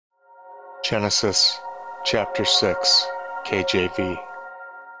Genesis chapter 6, KJV.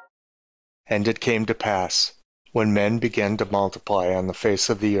 And it came to pass, when men began to multiply on the face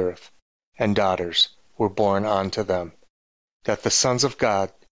of the earth, and daughters were born unto them, that the sons of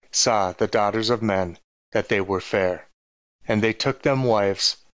God saw the daughters of men, that they were fair. And they took them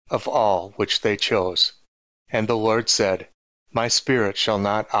wives of all which they chose. And the Lord said, My spirit shall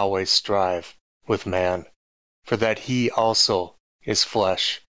not always strive with man, for that he also is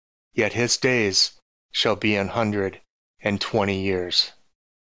flesh, yet his days shall be 120 years.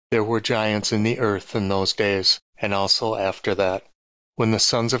 There were giants in the earth in those days, and also after that, when the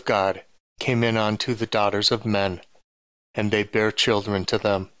sons of God came in unto the daughters of men, and they bare children to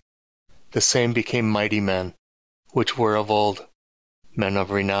them. The same became mighty men, which were of old, men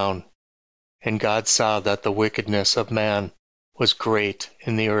of renown. And God saw that the wickedness of man was great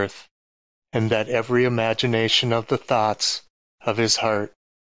in the earth, and that every imagination of the thoughts of his heart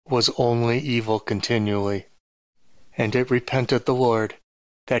was only evil continually. And it repented the Lord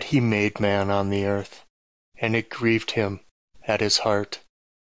that he made man on the earth, and it grieved him at his heart.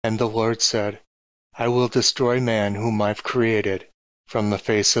 And the Lord said, I will destroy man whom I've created from the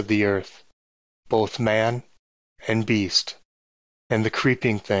face of the earth, both man and beast, and the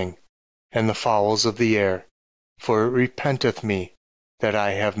creeping thing, and the fowls of the air, for it repenteth me that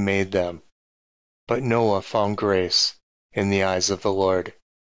I have made them. But Noah found grace in the eyes of the Lord.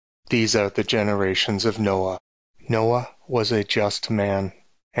 These are the generations of Noah. Noah was a just man,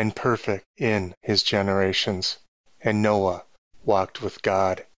 and perfect in his generations. And Noah walked with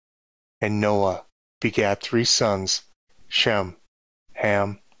God. And Noah begat 3 sons, Shem,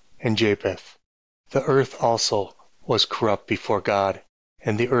 Ham, and Japheth. The earth also was corrupt before God,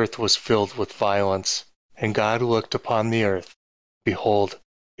 and the earth was filled with violence. And God looked upon the earth. Behold,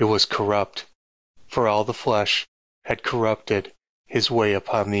 it was corrupt, for all the flesh had corrupted his way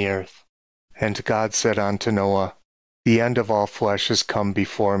upon the earth. And God said unto Noah, The end of all flesh is come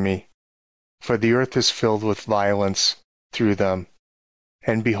before me, for the earth is filled with violence through them.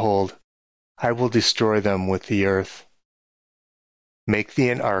 And behold, I will destroy them with the earth. Make thee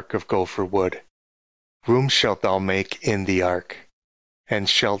an ark of gopher wood. Room shalt thou make in the ark, and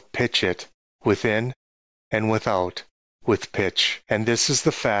shalt pitch it within and without with pitch. And this is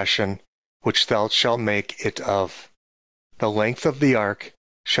the fashion which thou shalt make it of. The length of the ark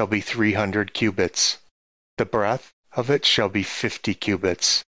shall be 300 cubits. The breadth of it shall be 50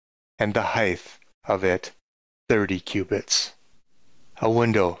 cubits, and the height of it 30 cubits. A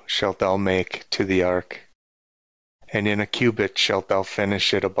window shalt thou make to the ark, and in a cubit shalt thou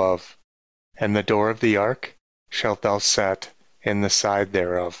finish it above. And the door of the ark shalt thou set in the side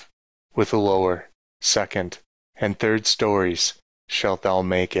thereof, with a lower, second, and third stories shalt thou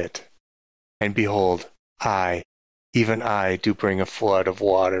make it. And behold, I, even I, do bring a flood of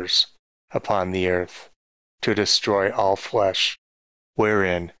waters upon the earth, to destroy all flesh,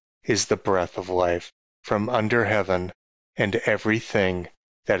 wherein is the breath of life, from under heaven, and everything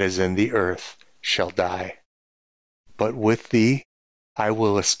that is in the earth shall die. But with thee I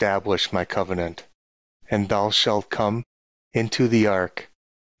will establish my covenant, and thou shalt come into the ark,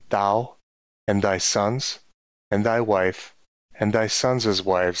 thou, and thy sons, and thy wife, and thy sons'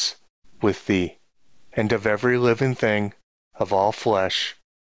 wives with thee. And of every living thing, of all flesh,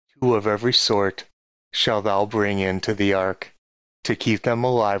 2 of every sort shalt thou bring into the ark, to keep them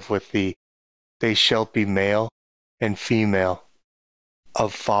alive with thee. They shall be male and female,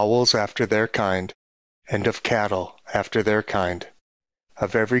 of fowls after their kind, and of cattle after their kind,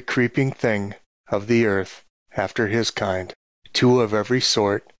 of every creeping thing of the earth after his kind. 2 of every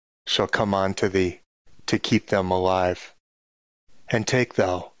sort shall come unto thee, to keep them alive. And take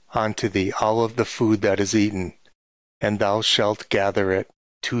thou unto thee all of the food that is eaten, and thou shalt gather it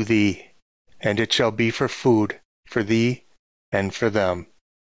to thee, and it shall be for food for thee and for them.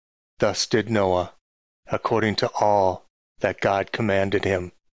 Thus did Noah, according to all that God commanded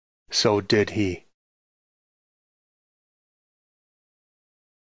him, so did he.